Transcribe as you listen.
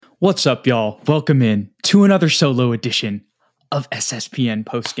What's up, y'all? Welcome in to another solo edition of SSPN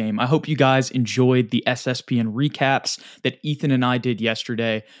Postgame. I hope you guys enjoyed the SSPN recaps that Ethan and I did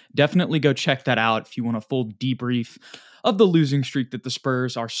yesterday. Definitely go check that out if you want a full debrief of the losing streak that the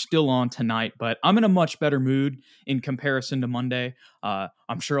Spurs are still on tonight. But I'm in a much better mood in comparison to Monday.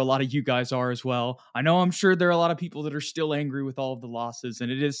 I'm sure a lot of you guys are as well. I'm sure there are a lot of people that are still angry with all of the losses,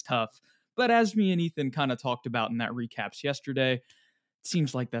 and it is tough. But as me and Ethan kind of talked about in that recaps yesterday,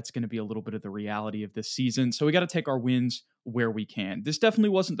 seems like that's going to be a little bit of the reality of this season. So we got to take our wins where we can. This definitely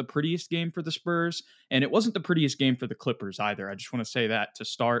wasn't the prettiest game for the Spurs, and it wasn't the prettiest game for the Clippers either. I just want to say that to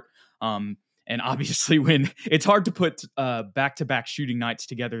start. And obviously, when it's hard to put back-to-back shooting nights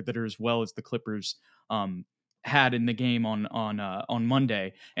together that are as well as the Clippers had in the game on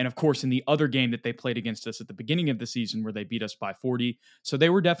Monday, and of course in the other game that they played against us at the beginning of the season where they beat us by 40. So they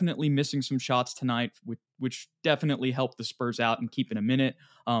were definitely missing some shots tonight, which definitely helped the Spurs out and keep in a minute.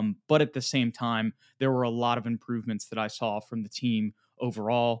 But at the same time, there were a lot of improvements that I saw from the team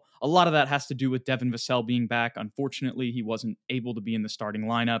overall. A lot of that has to do with Devin Vassell being back. Unfortunately, he wasn't able to be in the starting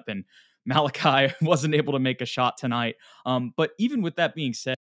lineup, and Malachi wasn't able to make a shot tonight. But even with that being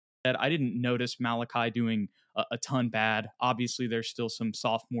said, I didn't notice Malachi doing a ton bad. Obviously, there's still some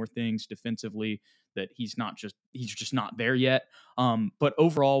sophomore things defensively that he's just not there yet. But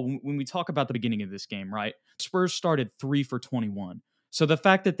overall, when we talk about the beginning of this game, right, Spurs started 3 for 21. So the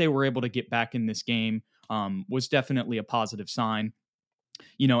fact that they were able to get back in this game was definitely a positive sign.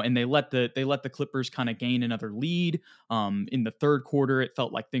 And they let the Clippers kind of gain another lead. In the third quarter, it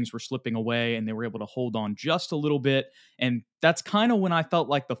felt like things were slipping away, and they were able to hold on just a little bit. And that's kind of when I felt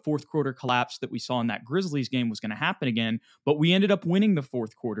like the fourth quarter collapse that we saw in that Grizzlies game was going to happen again. But we ended up winning the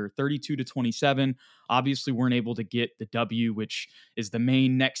fourth quarter, 32-27. Obviously, weren't able to get the W, which is the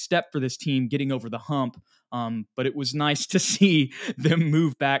main next step for this team, getting over the hump. But it was nice to see them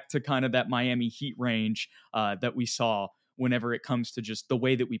move back to kind of that Miami Heat range that we saw whenever it comes to just the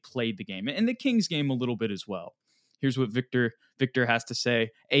way that we played the game, and the Kings game a little bit as well. Here's what Victor has to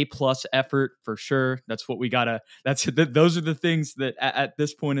say. A+ effort for sure. That's what we gotta. Those are the things that at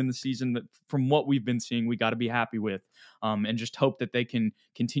this point in the season, that from what we've been seeing, we got to be happy with, and just hope that they can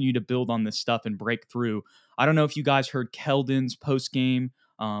continue to build on this stuff and break through. I don't know if you guys heard Keldon's post game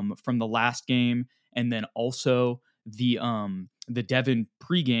from the last game, and then also the Devin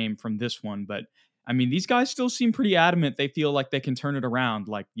pregame from this one, but I mean, these guys still seem pretty adamant. They feel like they can turn it around.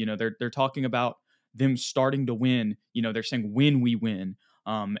 Like, they're talking about them starting to win. They're saying when we win.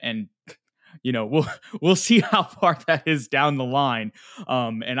 And we'll see how far that is down the line.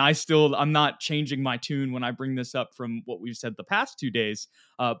 And I'm not changing my tune when I bring this up from what we've said the past 2 days.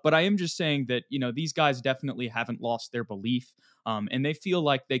 But I am just saying that, these guys definitely haven't lost their belief. And they feel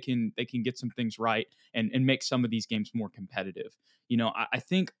like they can get some things right and make some of these games more competitive. I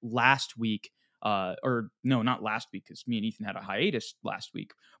think last week, or no, not last week, because me and Ethan had a hiatus last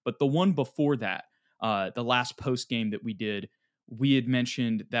week, but the one before that, the last post game that we did, we had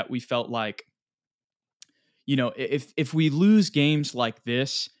mentioned that we felt like, if we lose games like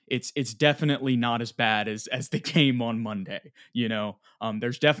this, it's definitely not as bad as the game on Monday.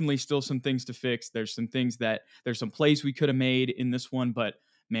 There's definitely still some things to fix. There's some plays we could have made in this one, but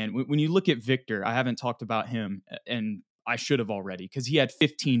man, when you look at Victor, I haven't talked about him, and I should have already, because he had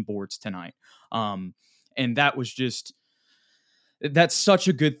 15 boards tonight. And that's such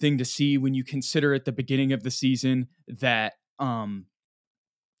a good thing to see when you consider at the beginning of the season that,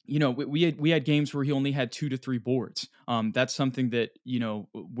 we had games where he only had 2 to 3 boards. That's something that,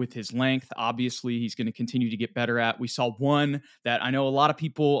 with his length, obviously he's going to continue to get better at. We saw one that I know a lot of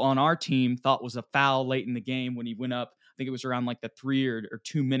people on our team thought was a foul late in the game when he went up. I think it was around like the 3 or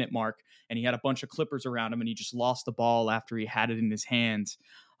 2 minute mark, and he had a bunch of Clippers around him, and he just lost the ball after he had it in his hands.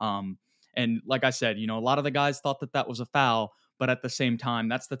 And like I said, a lot of the guys thought that was a foul, but at the same time,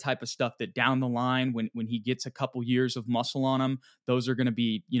 that's the type of stuff that down the line, when he gets a couple years of muscle on him, those are going to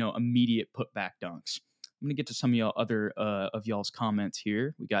be, immediate putback dunks. I'm going to get to some of y'all of y'all's comments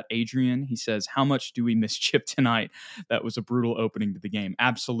here. We got Adrian. He says, "How much do we miss Chip tonight? That was a brutal opening to the game."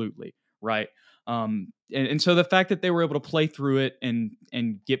 Absolutely. Right. And so the fact that they were able to play through it and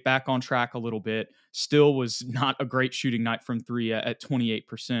get back on track a little bit still was not a great shooting night from 3 at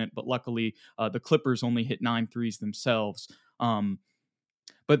 28%. But luckily, the Clippers only hit 9 threes themselves.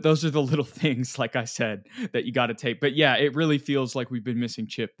 But those are the little things, like I said, that you got to take. But yeah, it really feels like we've been missing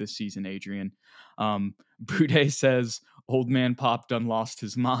Chip this season, Adrian. Bude says, "Old man Pop done lost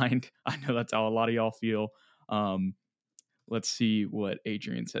his mind." I know that's how a lot of y'all feel. Let's see what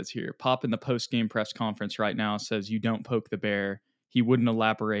Adrian says here. Pop in the post-game press conference right now says, "You don't poke the bear." He wouldn't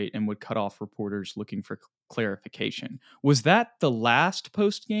elaborate and would cut off reporters looking for clarification. Was that the last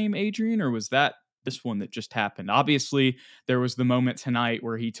post game, Adrian, or was that this one that just happened? Obviously, there was the moment tonight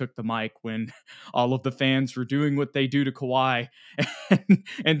where he took the mic when all of the fans were doing what they do to Kawhi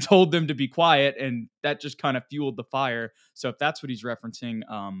and told them to be quiet, and that just kind of fueled the fire. So if that's what he's referencing,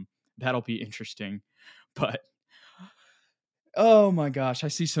 that'll be interesting. But oh my gosh, I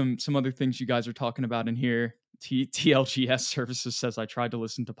see some other things you guys are talking about in here. TLGS Services says, I tried to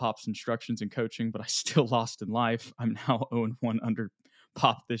listen to Pop's instructions and coaching, but I still lost in life. I'm now 0-1 under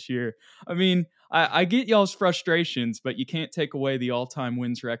Pop this year. I mean, I get y'all's frustrations, but you can't take away the all-time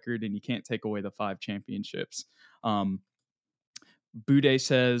wins record, and you can't take away the 5 championships. Bude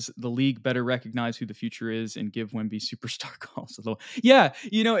says the league better recognize who the future is and give Wemby superstar calls. Yeah,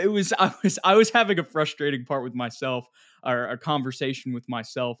 I was having a frustrating part with myself, or a conversation with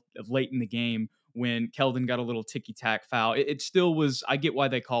myself late in the game when Keldon got a little ticky-tack foul. It still was, I get why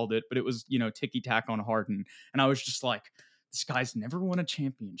they called it, but it was, ticky-tack on Harden. And I was just like, this guy's never won a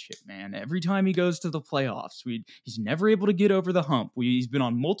championship, man. Every time he goes to the playoffs, he's never able to get over the hump. He's been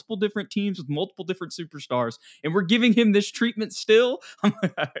on multiple different teams with multiple different superstars, and we're giving him this treatment still.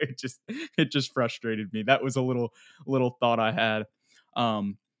 it just frustrated me. That was a little thought I had.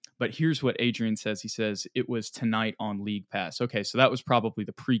 But here's what Adrian says. He says it was tonight on League Pass. Okay, so that was probably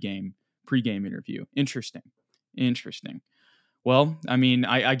the pregame interview. Interesting. Well, I mean,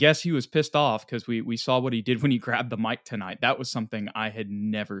 I guess he was pissed off because we saw what he did when he grabbed the mic tonight. That was something I had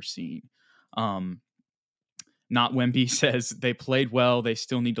never seen. Not Wemby says they played well. They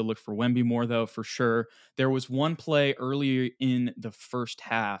still need to look for Wemby more, though, for sure. There was one play earlier in the first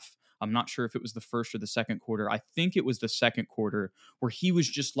half. I'm not sure if it was the first or the second quarter. I think it was the second quarter where he was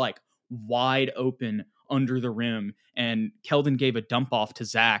just like wide open under the rim, and Keldon gave a dump off to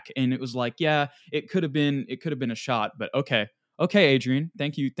Zach, and it was like, yeah, it could have been a shot, but okay, Adrian,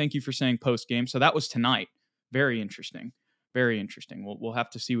 thank you for saying post game. So that was tonight. Very interesting. We'll have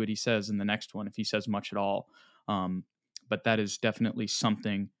to see what he says in the next one, if he says much at all. But that is definitely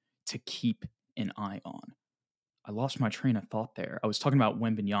something to keep an eye on. I lost my train of thought there. I was talking about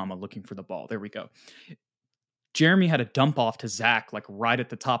Wembanyama looking for the ball. There we go. Jeremy had a dump off to Zach, like right at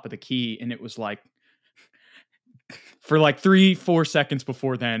the top of the key, and it was like for like 3-4 seconds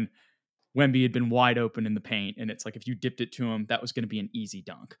before then, Wemby had been wide open in the paint, and it's like if you dipped it to him, that was going to be an easy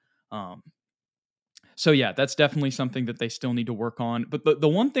dunk. So yeah, that's definitely something that they still need to work on. But the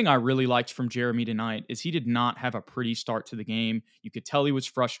one thing I really liked from Jeremy tonight is he did not have a pretty start to the game. You could tell he was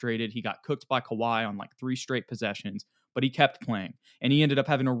frustrated. He got cooked by Kawhi on like 3 straight possessions, but he kept playing. And he ended up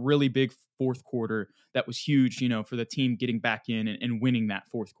having a really big fourth quarter that was huge, for the team getting back in and winning that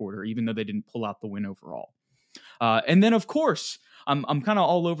fourth quarter, even though they didn't pull out the win overall. And then, of course, I'm kind of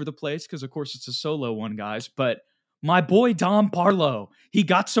all over the place because, of course, it's a solo one, guys. But my boy Dom Barlow, he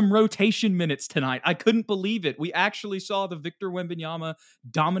got some rotation minutes tonight. I couldn't believe it. We actually saw the Victor Wembanyama,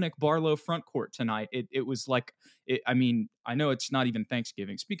 Dominic Barlow front court tonight. It was like, I mean, I know it's not even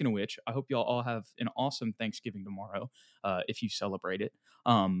Thanksgiving. Speaking of which, I hope y'all all have an awesome Thanksgiving tomorrow, if you celebrate it.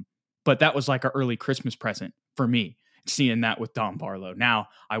 But that was like an early Christmas present for me, seeing that with Dom Barlow. Now,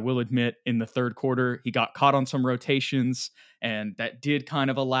 I will admit, in the third quarter, he got caught on some rotations, and that did kind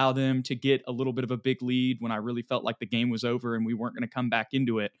of allow them to get a little bit of a big lead when I really felt like the game was over and we weren't going to come back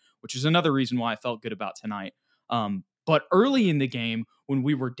into it, which is another reason why I felt good about tonight. But early in the game, when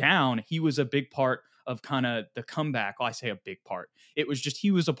we were down, he was a big part of kind of the comeback. Well, I say a big part. It was just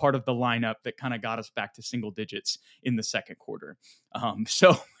he was a part of the lineup that kind of got us back to single digits in the second quarter.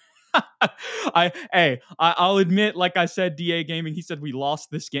 So I'll admit, like I said, DA Gaming, he said we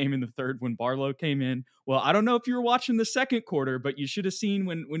lost this game in the third when Barlow came in. Well, I don't know if you were watching the second quarter, but you should have seen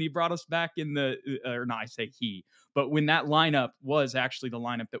when he brought us back in I say he, but when that lineup was actually the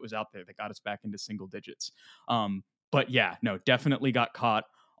lineup that was out there that got us back into single digits. But yeah, no, definitely got caught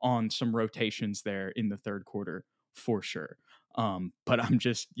on some rotations there in the third quarter for sure. But I'm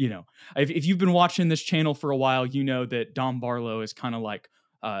just, if you've been watching this channel for a while, you know that Dom Barlow is kind of like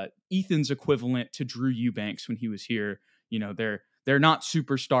Ethan's equivalent to Drew Eubanks when he was here. They're not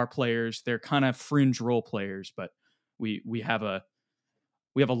superstar players. They're kind of fringe role players, but we have a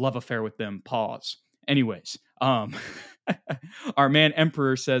love affair with them. Pause. Anyways, our man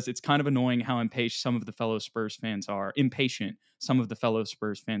Emperor says it's kind of annoying how impatient some of the fellow Spurs fans are,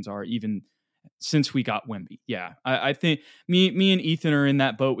 even since we got Wemby. Yeah, I think me and Ethan are in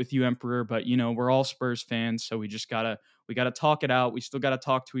that boat with you, Emperor, but we're all Spurs fans, so we gotta talk it out. We still gotta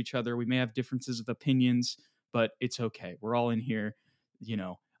talk to each other. We may have differences of opinions, but it's okay. We're all in here,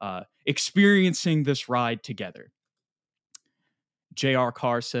 experiencing this ride together. JR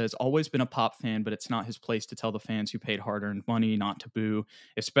Carr says, always been a Pop fan, but it's not his place to tell the fans who paid hard-earned money not to boo,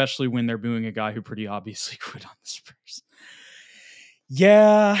 especially when they're booing a guy who pretty obviously quit on the Spurs.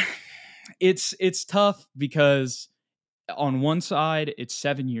 Yeah, it's tough because on one side, it's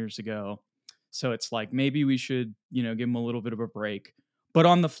 7 years ago. So it's like, maybe we should, give him a little bit of a break. But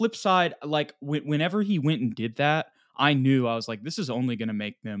on the flip side, like whenever he went and did that, I knew, I was like, this is only going to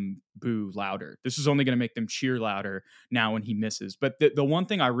make them boo louder. This is only going to make them cheer louder now when he misses. But the one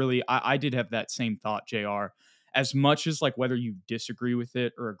thing I did have that same thought, JR, as much as like whether you disagree with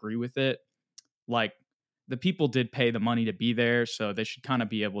it or agree with it, like the people did pay the money to be there, so they should kind of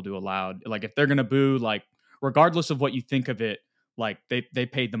be able to allow, like, if they're gonna boo, like, regardless of what you think of it, like they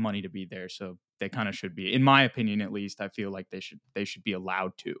paid the money to be there, so they kind of should be, in my opinion at least. I feel like they should be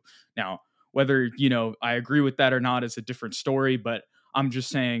allowed to. Now, whether I agree with that or not is a different story, but I'm just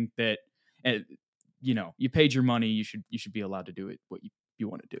saying that you paid your money, you should be allowed to do it what you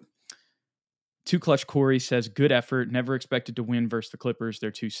want to do. Too Clutch Corey says, good effort. Never expected to win versus the Clippers.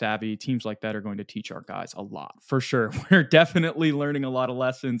 They're too savvy. Teams like that are going to teach our guys a lot. For sure. We're definitely learning a lot of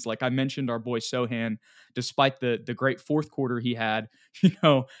lessons. Like I mentioned, our boy Sohan, despite the great fourth quarter he had,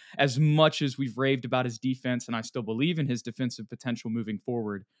 as much as we've raved about his defense, and I still believe in his defensive potential moving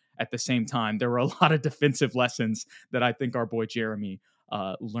forward, at the same time, there were a lot of defensive lessons that I think our boy Jeremy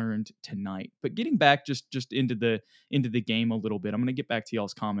learned tonight. But getting back just into the game a little bit, I'm going to get back to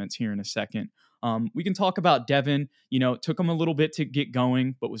y'all's comments here in a second. We can talk about Devin. It took him a little bit to get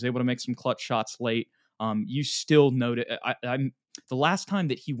going, but was able to make some clutch shots late. You still noted, I'm the last time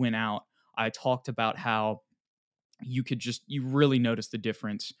that he went out, I talked about how you really notice the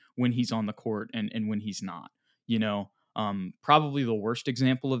difference when he's on the court and when he's not. Probably the worst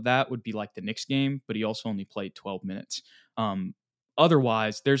example of that would be like the Knicks game, but he also only played 12 minutes.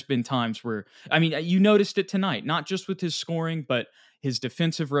 Otherwise, there's been times where, you noticed it tonight, not just with his scoring, but his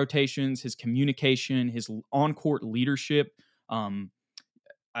defensive rotations, his communication, his on-court leadership.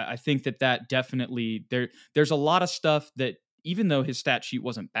 I think that definitely, there's a lot of stuff that, even though his stat sheet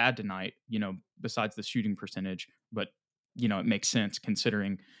wasn't bad tonight, besides the shooting percentage, but, it makes sense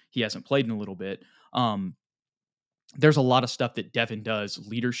considering he hasn't played in a little bit. There's a lot of stuff that Devin does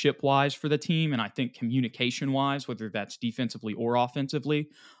leadership wise for the team. And I think communication wise, whether that's defensively or offensively,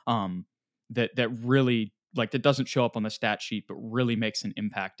 that really, like, that doesn't show up on the stat sheet, but really makes an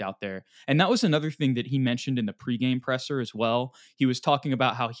impact out there. And that was another thing that he mentioned in the pregame presser as well. He was talking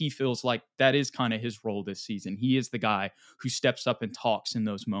about how he feels like that is kind of his role this season. He is the guy who steps up and talks in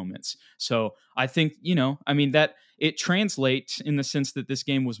those moments. So I think, that it translates in the sense that this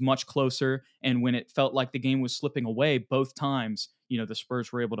game was much closer. And when it felt like the game was slipping away, both times, the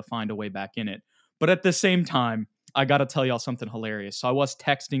Spurs were able to find a way back in it. But at the same time, I got to tell y'all something hilarious. So I was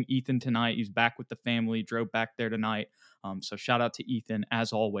texting Ethan tonight. He's back with the family, drove back there tonight. So shout out to Ethan,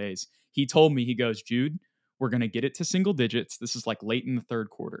 as always. He told me, he goes, Jude, we're going to get it to single digits. This is like late in the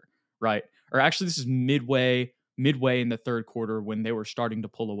third quarter, right? Or actually, this is midway in the third quarter when they were starting to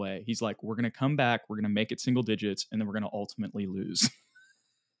pull away. He's like, we're going to come back. We're going to make it single digits, and then we're going to ultimately lose.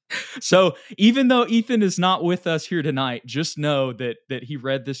 So even though Ethan is not with us here tonight, just know that he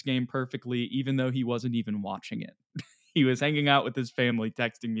read this game perfectly, even though he wasn't even watching it. He was hanging out with his family,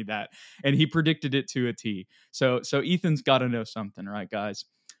 texting me that, and he predicted it to a T. So Ethan's got to know something, right, guys?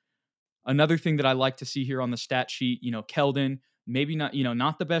 Another thing that I like to see here on the stat sheet, Keldon, maybe not,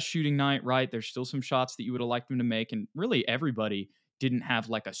 not the best shooting night, right? There's still some shots that you would have liked him to make, and really everybody didn't have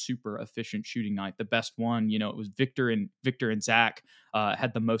like a super efficient shooting night. The best one, it was Victor and Zach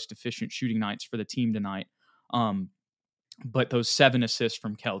had the most efficient shooting nights for the team tonight. But those 7 assists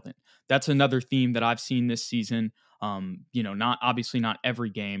from Keldon, that's another theme that I've seen this season. Not obviously not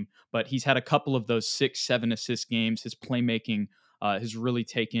every game, but he's had a couple of those 6-7 assist games. His playmaking has really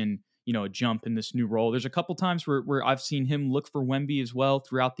taken, a jump in this new role. There's a couple times where I've seen him look for Wemby as well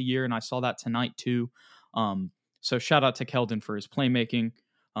throughout the year, and I saw that tonight too. So shout out to Keldon for his playmaking.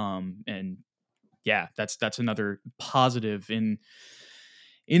 And yeah, that's another positive in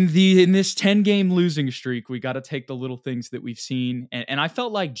this 10-game losing streak. We got to take the little things that we've seen. And I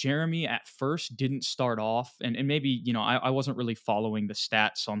felt like Jeremy at first didn't start off, and maybe, I wasn't really following the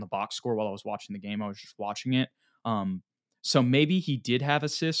stats on the box score while I was watching the game. I was just watching it. So maybe he did have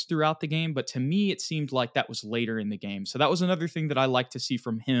assists throughout the game, but to me, it seemed like that was later in the game. So that was another thing that I like to see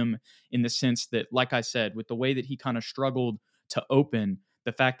from him, in the sense that, like I said, with the way that he kind of struggled to open,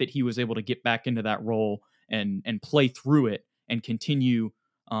 the fact that he was able to get back into that role and play through it and continue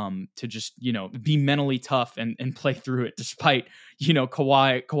to just, be mentally tough and play through it, despite,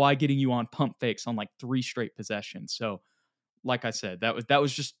 Kawhi getting you on pump fakes on like 3 straight possessions. So like I said, that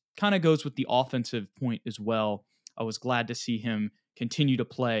was just kind of goes with the offensive point as well. I was glad to see him continue to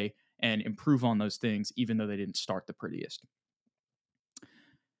play and improve on those things, even though they didn't start the prettiest.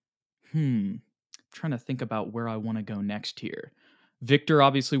 Trying to think about where I want to go next here. Victor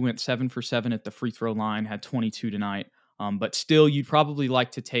obviously went 7 for 7 at the free throw line, had 22 tonight. But still, you'd probably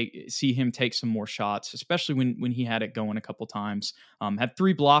like to see him take some more shots, especially when he had it going a couple times. Had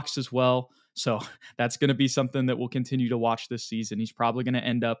 3 blocks as well, so that's going to be something that we'll continue to watch this season. He's probably going to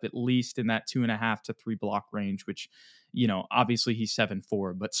end up at least in that 2.5 to 3 block range, which, obviously he's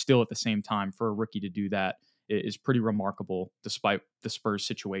 7'4", but still at the same time, for a rookie to do that is pretty remarkable, despite the Spurs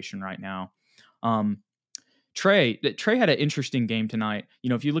situation right now. Trey had an interesting game tonight.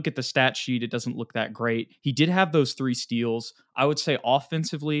 If you look at the stat sheet, it doesn't look that great. He did have those 3 steals. I would say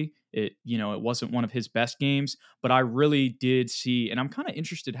offensively, it wasn't one of his best games, but I really did see, and I'm kind of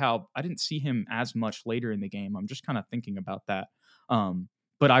interested how I didn't see him as much later in the game. I'm just kind of thinking about that.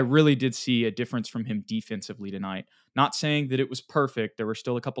 But I really did see a difference from him defensively tonight. Not saying that it was perfect. There were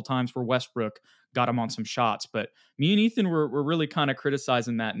still a couple times where Westbrook got him on some shots, but me and Ethan were really kind of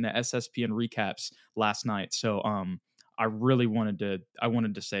criticizing that in the SSPN recaps last night. So I really wanted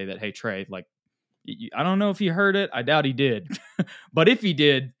to say that, hey, Trey, like, I don't know if he heard it. I doubt he did. But if he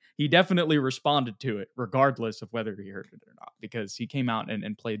did, he definitely responded to it, regardless of whether he heard it or not, because he came out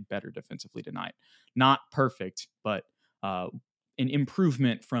and played better defensively tonight. Not perfect, but an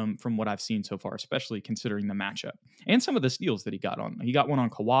improvement from what I've seen so far, especially considering the matchup and some of the steals that he got on. He got one on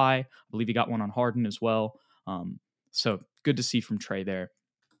Kawhi. I believe he got one on Harden as well. So good to see from Trey there.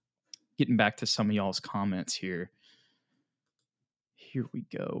 Getting back to some of y'all's comments here. Here we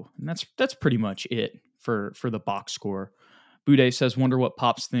go. And that's pretty much it for the box score. Bude says, wonder what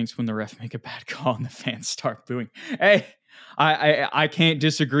Pops thinks when the ref make a bad call and the fans start booing. Hey, I can't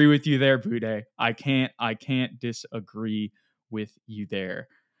disagree with you there, Bude. I can't disagree with you there.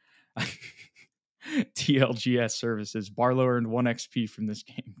 TLGS services. Barlow earned 1 XP from this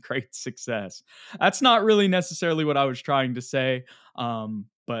game. Great success. That's not really necessarily what I was trying to say.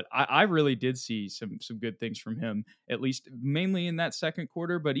 But I really did see some good things from him, at least mainly in that second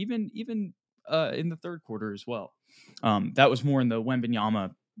quarter, but even in the third quarter as well. That was more in the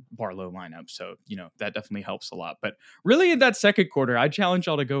Wembanyama Barlow lineup. So, that definitely helps a lot. But really in that second quarter, I challenge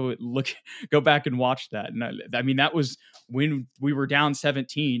y'all to go back and watch that. And I mean, that was when we were down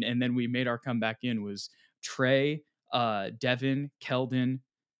 17 and then we made our comeback in. Was Trey, Devin, Keldon,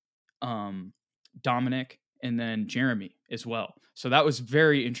 Dominic, and then Jeremy as well. So that was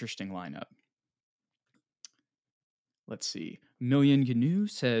very interesting lineup. Let's see. Million Gnu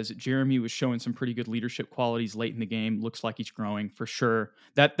says Jeremy was showing some pretty good leadership qualities late in the game. Looks like he's growing for sure.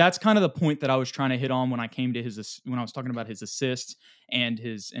 That's kind of the point that I was trying to hit on when I came to when I was talking about his assists and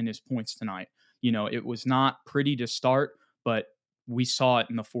his points tonight. It was not pretty to start, but we saw it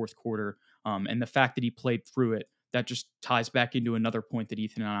in the fourth quarter. And the fact that he played through it, that just ties back into another point that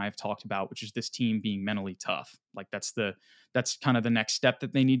Ethan and I have talked about, which is this team being mentally tough. Like that's kind of the next step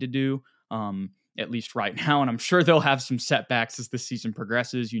that they need to do. At least right now. And I'm sure they'll have some setbacks as the season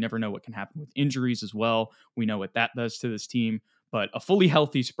progresses. You never know what can happen with injuries as well. We know what that does to this team, but a fully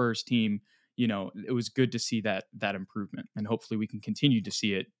healthy Spurs team, it was good to see that improvement, and hopefully we can continue to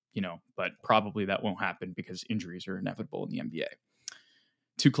see it, but probably that won't happen because injuries are inevitable in the NBA.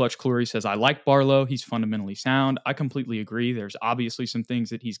 Too Clutch Clory says, I like Barlow. He's fundamentally sound. I completely agree. There's obviously some things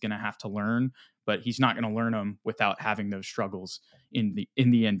that he's going to have to learn, but he's not going to learn them without having those struggles in the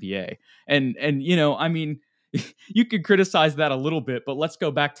NBA. And I mean, you could criticize that a little bit, but let's go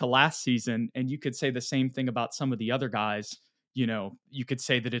back to last season and you could say the same thing about some of the other guys. You could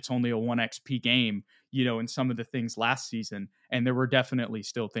say that it's only a 1 XP game, in some of the things last season. And there were definitely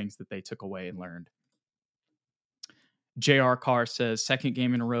still things that they took away and learned. JR Carr says, second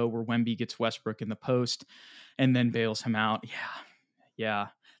game in a row where Wemby gets Westbrook in the post and then bails him out. Yeah.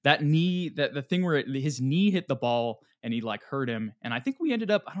 That knee, the thing where his knee hit the ball and he hurt him. And I think we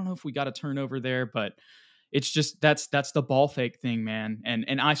ended up, I don't know if we got a turnover there, but it's just, that's the ball fake thing, man.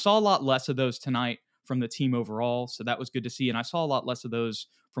 And I saw a lot less of those tonight from the team overall. So that was good to see. And I saw a lot less of those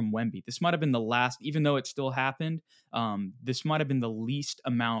from Wemby. This might've been the last, even though it still happened. This might've been the least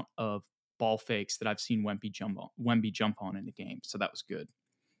amount of ball fakes that I've seen Wemby jump on in the game. So that was good.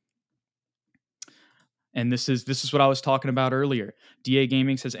 And this is what I was talking about earlier. DA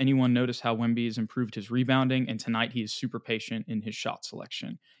Gaming says, anyone notice how Wemby has improved his rebounding? And tonight he is super patient in his shot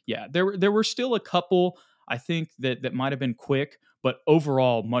selection. Yeah, there were still a couple, I think, that might have been quick, but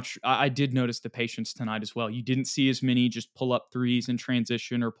overall, I did notice the patience tonight as well. You didn't see as many just pull up threes in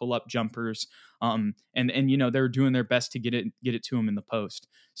transition or pull up jumpers. And they were doing their best to get it to him in the post.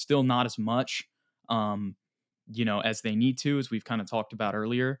 Still not as much, as they need to, as we've kind of talked about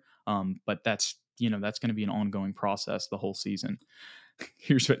earlier. But that's that's going to be an ongoing process the whole season.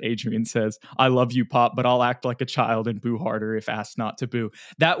 Here's what Adrian says: "I love you, Pop, but I'll act like a child and boo harder if asked not to boo."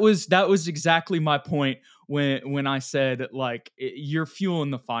 That was exactly my point when I said, like, you're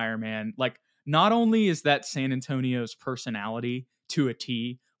fueling the fire, man. Like, not only is that San Antonio's personality to a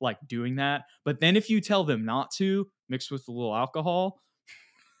T, like doing that, but then if you tell them not to, mixed with a little alcohol,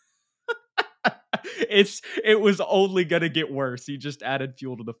 it was only gonna get worse. He just added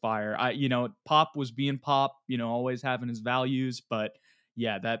fuel to the fire. Pop was being Pop, always having his values, but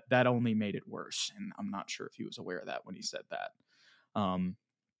yeah, that only made it worse. And I'm not sure if he was aware of that when he said that. Um,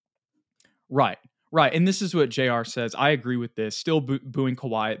 right, right. And this is what JR says. I agree with this. Still booing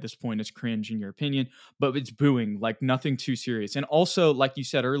Kawhi at this point is cringe, in your opinion, but it's booing, like, nothing too serious. And also, like you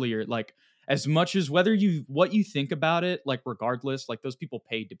said earlier, like, as much as what you think about it, like, regardless, like, those people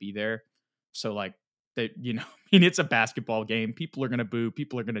paid to be there. So, like, that, I mean, it's a basketball game. People are going to boo.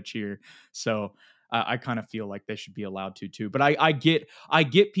 People are going to cheer. So I kind of feel like they should be allowed to too. But I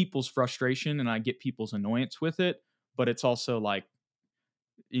get people's frustration and I get people's annoyance with it. But it's also like,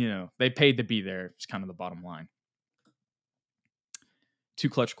 they paid to be there. It's kind of the bottom line. Too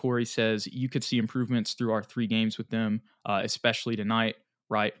Clutch Corey says, you could see improvements through our 3 games with them, especially tonight.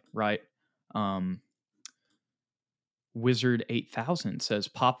 Right. Wizard 8000 says,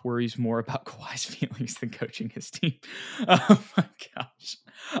 Pop worries more about Kawhi's feelings than coaching his team. Oh my gosh.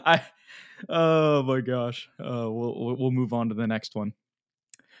 Oh my gosh. We'll move on to the next one.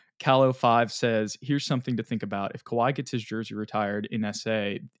 Callow5 says, here's something to think about. If Kawhi gets his jersey retired in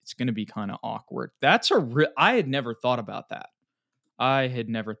SA, it's going to be kind of awkward. I had never thought about that.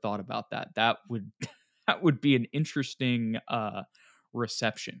 That would be an interesting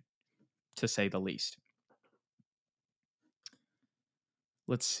reception, to say the least.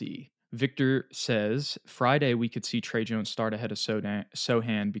 Let's see. Victor says, Friday we could see Trey Jones start ahead of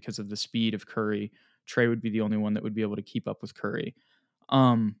Sohan because of the speed of Curry. Trey would be the only one that would be able to keep up with Curry.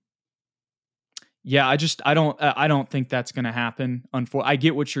 Yeah, I don't think that's going to happen. I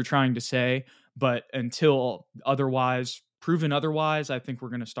get what you're trying to say, but until proven otherwise, I think we're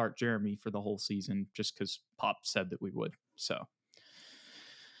going to start Jeremy for the whole season just because Pop said that we would. So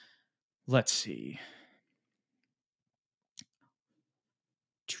let's see.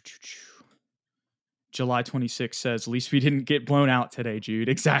 July 26 says, at least we didn't get blown out today, Jude.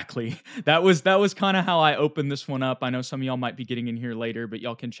 Exactly. That was kind of how I opened this one up. I know some of y'all might be getting in here later, but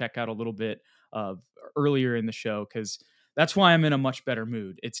y'all can check out a little bit of earlier in the show because that's why I'm in a much better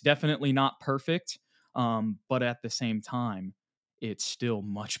mood. It's definitely not perfect, but at the same time, it's still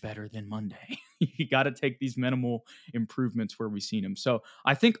much better than Monday. You got to take these minimal improvements where we've seen them. So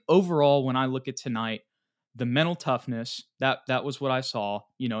I think overall, when I look at tonight, the mental toughness, that was what I saw,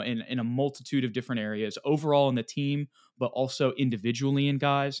 in a multitude of different areas, overall in the team, but also individually in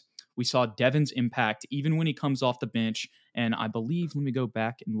guys. We saw Devin's impact even when he comes off the bench. And I believe, let me go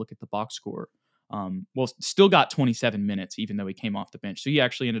back and look at the box score. Still got 27 minutes, even though he came off the bench. So he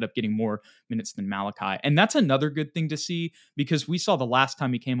actually ended up getting more minutes than Malachi. And that's another good thing to see because we saw the last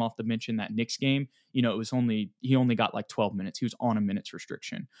time he came off the bench in that Knicks game, he only got like 12 minutes. He was on a minutes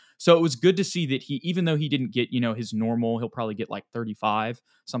restriction. So it was good to see that even though he didn't get, his normal, he'll probably get like 35,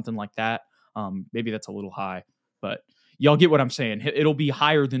 something like that. Maybe that's a little high, but y'all get what I'm saying. It'll be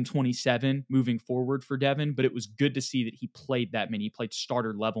higher than 27 moving forward for Devin, but it was good to see that he played that many. He played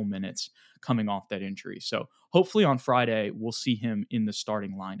starter level minutes coming off that injury. So hopefully on Friday, we'll see him in the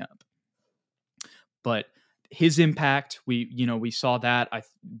starting lineup. But his impact, we saw that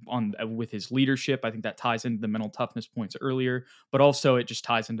with his leadership. I think that ties into the mental toughness points earlier, but also it just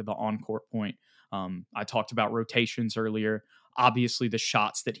ties into the on-court point. I talked about rotations earlier. Obviously, the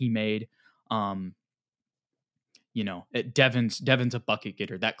shots that he made. Devin's a bucket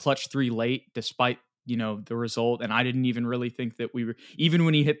getter. That clutch 3 late, despite the result, and I didn't even really think that even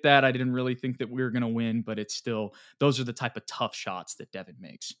when he hit that, I didn't really think that we were going to win. But it's still, those are the type of tough shots that Devin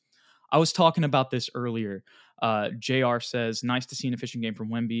makes. I was talking about this earlier. JR says, nice to see an efficient game from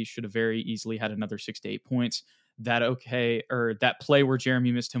Wemby. Should have very easily had another 6 to 8 points. That play where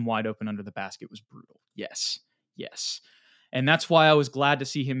Jeremy missed him wide open under the basket was brutal. Yes. And that's why I was glad to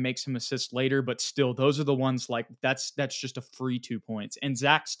see him make some assists later, but still, those are the ones like that's just a free 2 points. And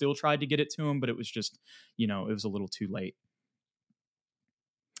Zach still tried to get it to him, but it was just, it was a little too late.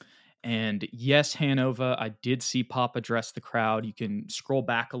 And yes, Hanova, I did see Pop address the crowd. You can scroll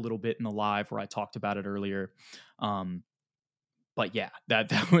back a little bit in the live where I talked about it earlier. But yeah,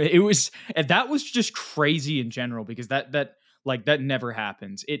 that was just crazy in general because that never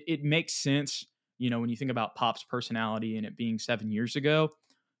happens. It makes sense, when you think about Pop's personality and it being 7 years ago,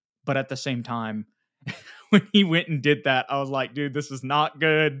 but at the same time, when he went and did that, I was like, dude, this is not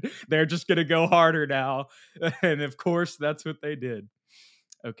good. They're just going to go harder now. And of course, that's what they did.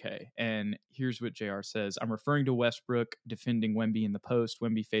 Okay, and here's what JR says. I'm referring to Westbrook defending Wemby in the post.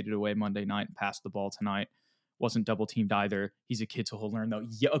 Wemby faded away Monday night and passed the ball tonight. Wasn't double teamed either. He's a kid, so he'll learn though.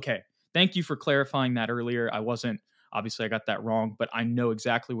 Yeah, okay. Thank you for clarifying that earlier. Obviously I got that wrong, but I know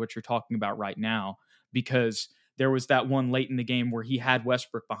exactly what you're talking about right now because there was that one late in the game where he had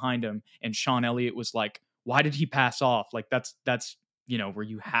Westbrook behind him and Sean Elliott was like, why did he pass off? Like that's where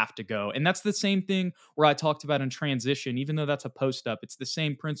you have to go. And that's the same thing where I talked about in transition, even though that's a post up, it's the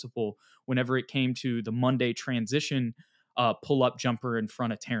same principle whenever it came to the Monday transition pull up jumper in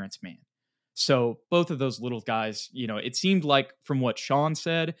front of Terrence Mann. So both of those little guys, it seemed like from what Sean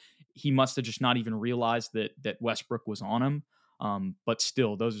said, he must have just not even realized that Westbrook was on him. But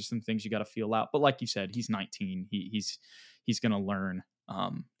still, those are some things you got to feel out. But like you said, he's 19. He's going to learn.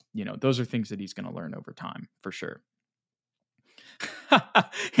 Those are things that he's going to learn over time for sure.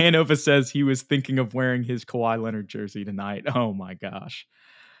 Hanover says he was thinking of wearing his Kawhi Leonard jersey tonight. Oh my gosh.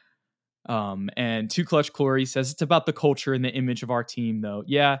 And Too Clutch Corey says it's about the culture and the image of our team, though.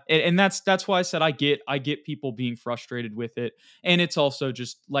 Yeah, and that's why I said I get people being frustrated with it, and it's also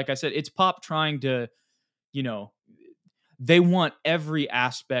just like I said, it's Pop trying to, they want every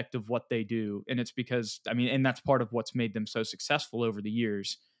aspect of what they do, and it's because and that's part of what's made them so successful over the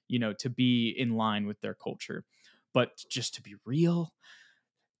years, to be in line with their culture. But just to be real,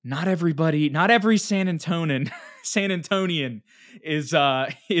 not every San Antonian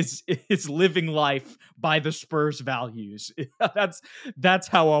is living life by the Spurs values. That's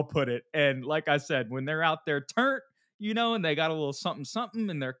how I'll put it. And like I said, when they're out there turnt, and they got a little something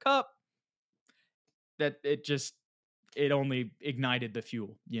in their cup, that it only ignited the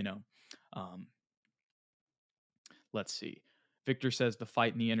fuel, Let's see. Victor says the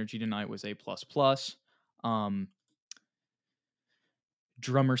fight and the energy tonight was A++.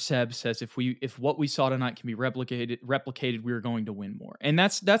 Drummer Seb says if what we saw tonight can be replicated, we're going to win more. And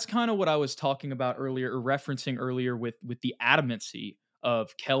that's kind of what I was talking about earlier, or referencing earlier with the adamancy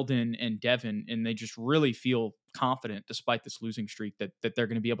of Keldon and Devin, and they just really feel confident despite this losing streak that they're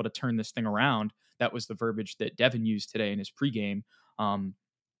going to be able to turn this thing around. That was the verbiage that Devin used today in his pregame.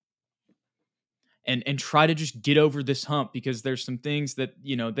 And try to just get over this hump, because there's some things that,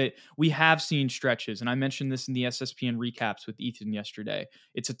 that we have seen stretches. And I mentioned this in the SSPN recaps with Ethan yesterday.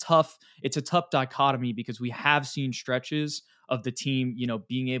 It's a tough dichotomy, because we have seen stretches of the team,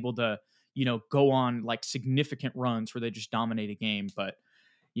 being able to, go on like significant runs where they just dominate a game. But,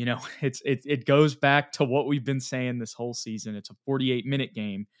 it goes back to what we've been saying this whole season. It's a 48-minute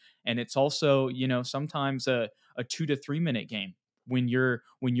game. And it's also, sometimes a 2 to 3 minute game when you're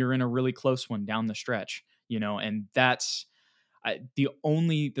in a really close one down the stretch, and that's the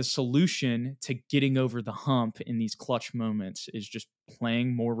solution to getting over the hump in these clutch moments is just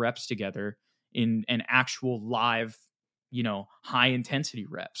playing more reps together in an actual live, high intensity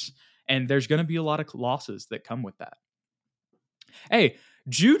reps. And there's going to be a lot of losses that come with that. Hey,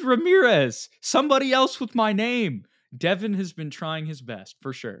 Jude Ramirez, somebody else with my name. Devin has been trying his best,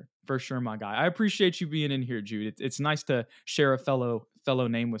 for sure, my guy. I appreciate you being in here, Jude. It's nice to share a fellow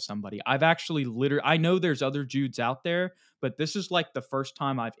name with somebody. I've actually I know there's other Judes out there, but this is like the first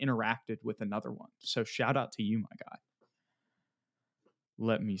time I've interacted with another one. So shout out to you, my guy.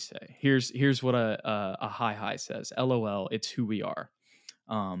 Let me say, here's what a hi says. LOL, it's who we are.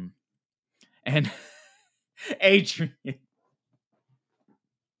 And Adrian.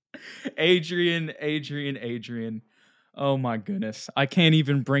 Oh my goodness. I can't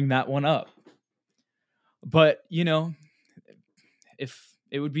even bring that one up. But, if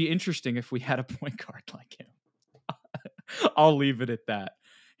it would be interesting if we had a point guard like him. I'll leave it at that.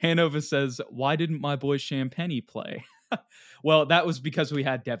 Hanover says, why didn't my boy Champagny play? Well, that was because we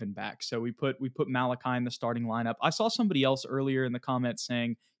had Devin back. So we put Malachi in the starting lineup. I saw somebody else earlier in the comments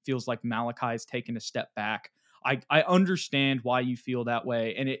saying feels like Malachi's taken a step back. I understand why you feel that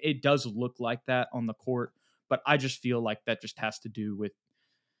way, and it does look like that on the court, but I just feel like that just has to do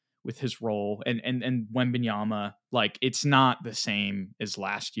with his role and Wembanyama. Like, it's not the same as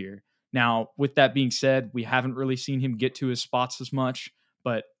last year. Now, with that being said, we haven't really seen him get to his spots as much,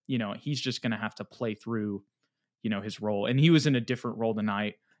 but he's just going to have to play through his role. And he was in a different role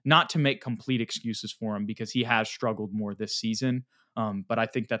tonight, not to make complete excuses for him, because he has struggled more this season. But I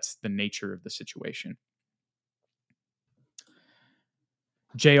think that's the nature of the situation.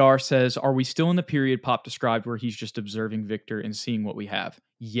 JR says, are we still in the period Pop described where he's just observing Victor and seeing what we have?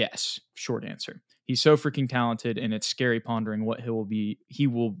 Yes. Short answer. He's so freaking talented, and it's scary pondering what he'll be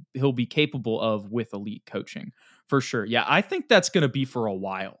capable of with elite coaching. For sure. Yeah, I think that's going to be for a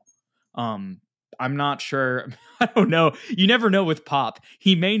while. I'm not sure. I don't know. You never know with Pop.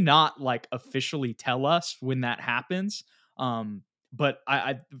 He may not like officially tell us when that happens. But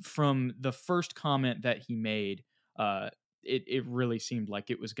I from the first comment that he made, it really seemed like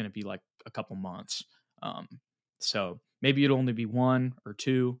it was going to be like a couple months. Um, so maybe it'll only be 1 or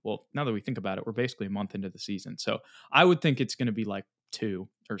 2. Well, now that we think about it, we're basically a month into the season. So I would think it's going to be like 2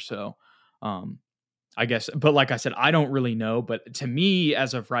 or so. I guess, but like I said, I don't really know. But to me,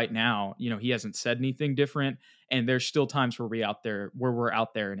 as of right now, he hasn't said anything different, and there's still times where we're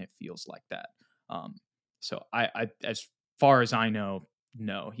out there, and it feels like that. So as far as I know,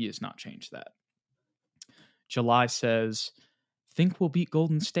 no, he has not changed that. July says, think we'll beat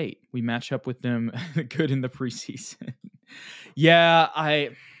Golden State. We match up with them good in the preseason. Yeah,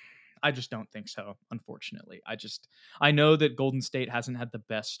 I just don't think so, unfortunately. I know that Golden State hasn't had the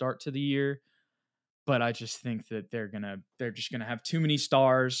best start to the year, but I just think that they're just gonna have too many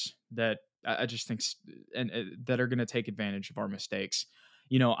stars that I just think and that are gonna take advantage of our mistakes.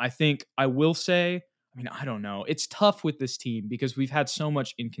 I think I will say. I mean, I don't know. It's tough with this team because we've had so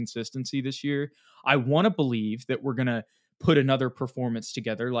much inconsistency this year. I want to believe that we're gonna put another performance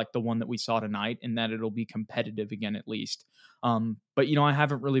together like the one that we saw tonight, and that it'll be competitive again at least. But I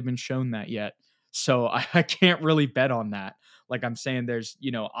haven't really been shown that yet, so I can't really bet on that. Like I'm saying, there's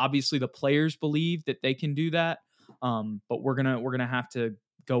obviously the players believe that they can do that, but we're gonna have to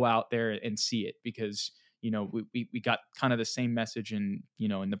go out there and see it because we got kind of the same message in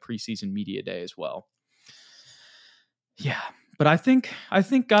the preseason media day as well. Yeah, but I think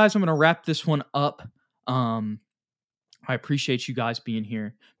guys, I'm gonna wrap this one up. I appreciate you guys being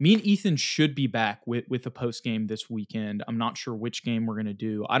here. Me and Ethan should be back with a post game this weekend. I'm not sure which game we're gonna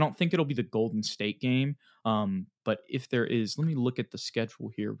do. I don't think it'll be the Golden State game. But if there is, let me look at the schedule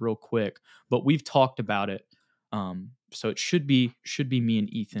here real quick. But we've talked about it. So it should be me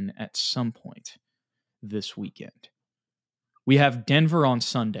and Ethan at some point this weekend. We have Denver on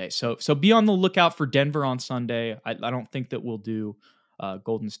Sunday. So be on the lookout for Denver on Sunday. I don't think that we'll do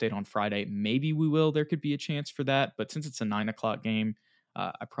Golden State on Friday. Maybe we will. There could be a chance for that. But since it's a 9:00 game,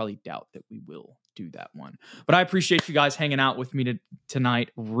 I probably doubt that we will do that one. But I appreciate you guys hanging out with me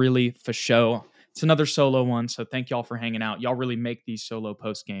tonight. Really, for show. It's another solo one. So thank y'all for hanging out. Y'all really make these solo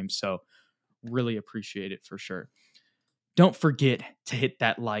post games. So really appreciate it for sure. Don't forget to hit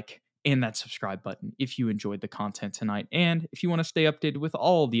that like and that subscribe button if you enjoyed the content tonight. And if you want to stay updated with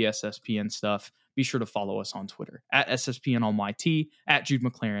all the SSPN stuff, be sure to follow us on Twitter at SSPN on YT, at Jude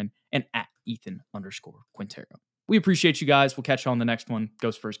McLaren, and at Ethan_Quintero. We appreciate you guys. We'll catch you on the next one.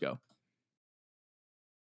 Go Spurs, go.